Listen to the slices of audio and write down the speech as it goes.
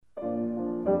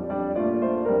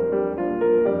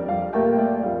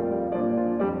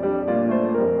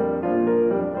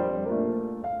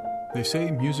They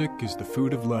say music is the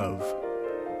food of love.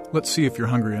 Let's see if you're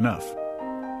hungry enough.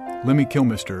 Lemmy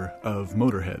Kilmister of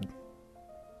Motorhead.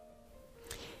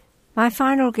 My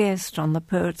final guest on The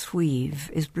Poet's Weave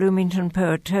is Bloomington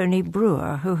poet Tony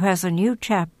Brewer, who has a new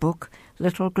chapbook,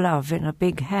 Little Glove in a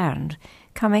Big Hand,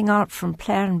 coming out from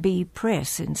Plan B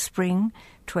Press in spring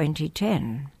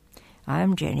 2010. I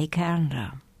am Jenny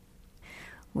Kander.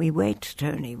 We wait,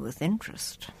 Tony, with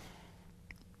interest.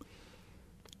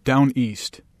 Down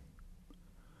East.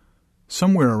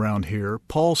 Somewhere around here,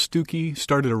 Paul Stuckey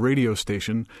started a radio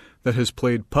station that has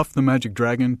played Puff the Magic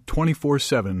Dragon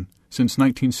 24/7 since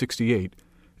 1968,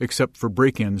 except for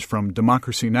break-ins from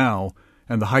Democracy Now!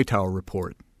 And The Hightower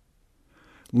Report.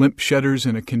 Limp shedders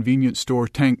in a convenience store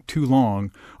tank too long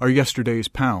are yesterday's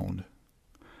pound.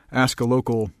 Ask a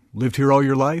local, lived here all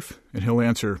your life? And he'll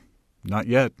answer, not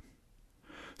yet.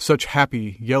 Such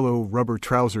happy yellow rubber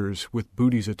trousers with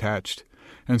booties attached,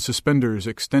 and suspenders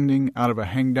extending out of a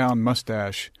hang-down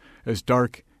mustache as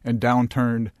dark and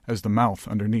downturned as the mouth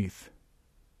underneath.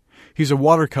 He's a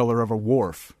watercolor of a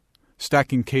wharf,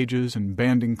 stacking cages and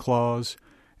banding claws,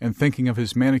 and thinking of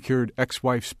his manicured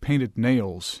ex-wife's painted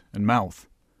nails and mouth,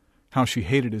 how she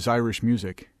hated his Irish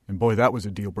music, and boy, that was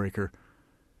a deal-breaker.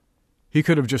 He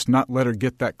could have just not let her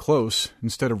get that close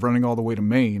instead of running all the way to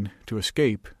Maine to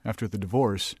escape after the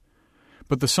divorce.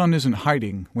 But the sun isn't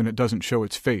hiding when it doesn't show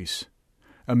its face.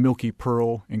 A milky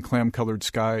pearl in clam-colored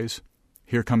skies.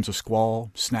 Here comes a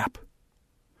squall, snap.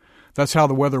 That's how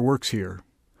the weather works here.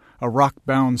 A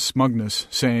rock-bound smugness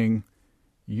saying,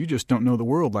 you just don't know the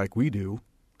world like we do.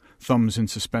 Thumbs in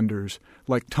suspenders,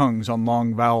 like tongues on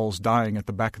long vowels dying at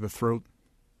the back of the throat.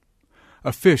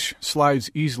 A fish slides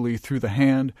easily through the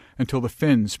hand until the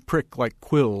fins prick like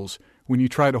quills when you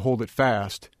try to hold it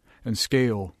fast and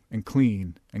scale and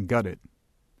clean and gut it.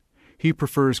 He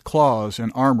prefers claws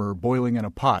and armor boiling in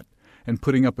a pot and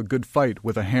putting up a good fight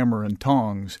with a hammer and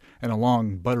tongs and a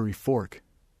long buttery fork.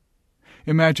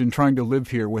 Imagine trying to live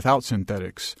here without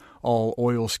synthetics, all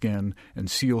oilskin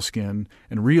and sealskin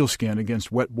and real skin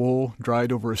against wet wool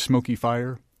dried over a smoky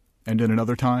fire, and in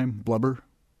another time, blubber.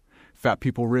 Fat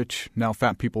people rich, now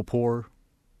fat people poor.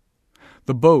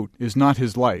 The boat is not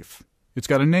his life. It's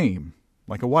got a name,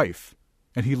 like a wife.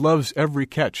 And he loves every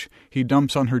catch he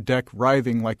dumps on her deck,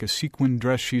 writhing like a sequin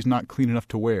dress she's not clean enough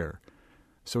to wear.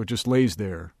 So it just lays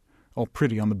there, all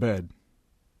pretty on the bed.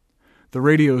 The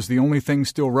radio's the only thing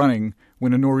still running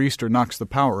when a nor'easter knocks the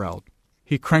power out.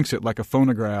 He cranks it like a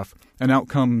phonograph, and out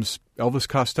comes Elvis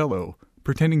Costello,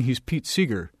 pretending he's Pete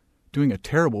Seeger, doing a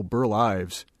terrible Burl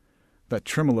Ives. That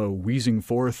tremolo wheezing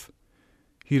forth,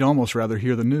 he'd almost rather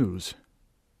hear the news.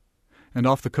 And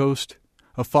off the coast,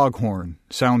 a foghorn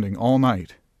sounding all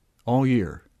night, all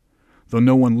year, though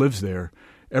no one lives there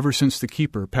ever since the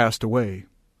keeper passed away,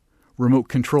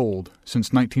 remote-controlled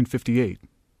since 1958.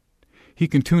 He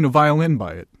can tune a violin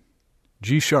by it,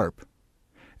 G-sharp,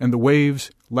 and the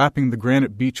waves lapping the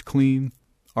granite beach clean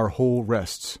are whole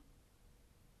rests.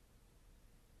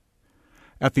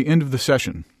 At the end of the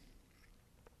session,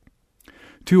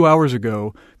 2 hours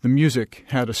ago, the music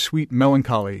had a sweet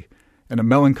melancholy and a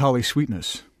melancholy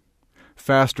sweetness.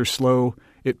 Fast or slow,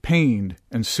 it pained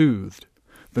and soothed,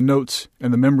 the notes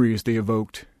and the memories they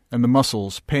evoked, and the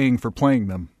muscles paying for playing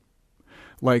them.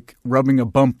 Like rubbing a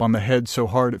bump on the head so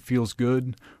hard it feels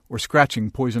good, or scratching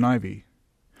poison ivy.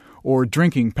 Or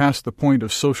drinking past the point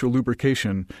of social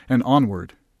lubrication and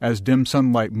onward, as dim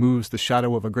sunlight moves the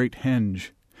shadow of a great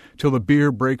henge, till the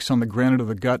beer breaks on the granite of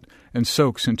the gut and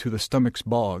soaks into the stomach's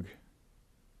bog.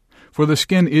 For the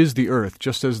skin is the earth,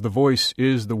 just as the voice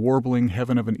is the warbling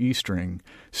heaven of an E-string,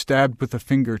 stabbed with a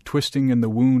finger twisting in the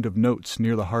wound of notes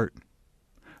near the heart.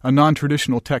 A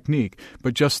non-traditional technique,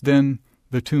 but just then,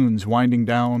 the tunes winding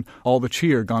down, all the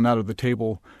cheer gone out of the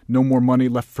table, no more money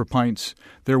left for pints,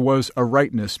 there was a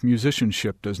rightness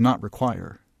musicianship does not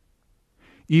require.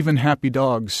 Even happy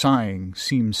dogs sighing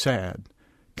seem sad,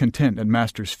 content at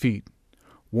master's feet,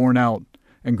 worn out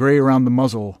and gray around the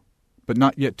muzzle, but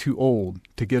not yet too old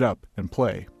to get up and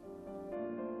play.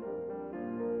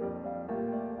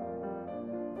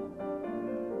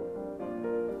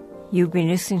 You've been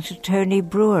listening to Tony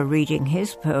Brewer reading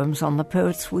his poems on The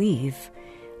Poet's Weave.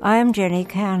 I am Jenny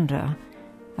Kander,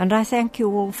 and I thank you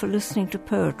all for listening to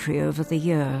poetry over the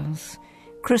years.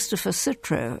 Christopher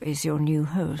Citro is your new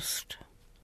host.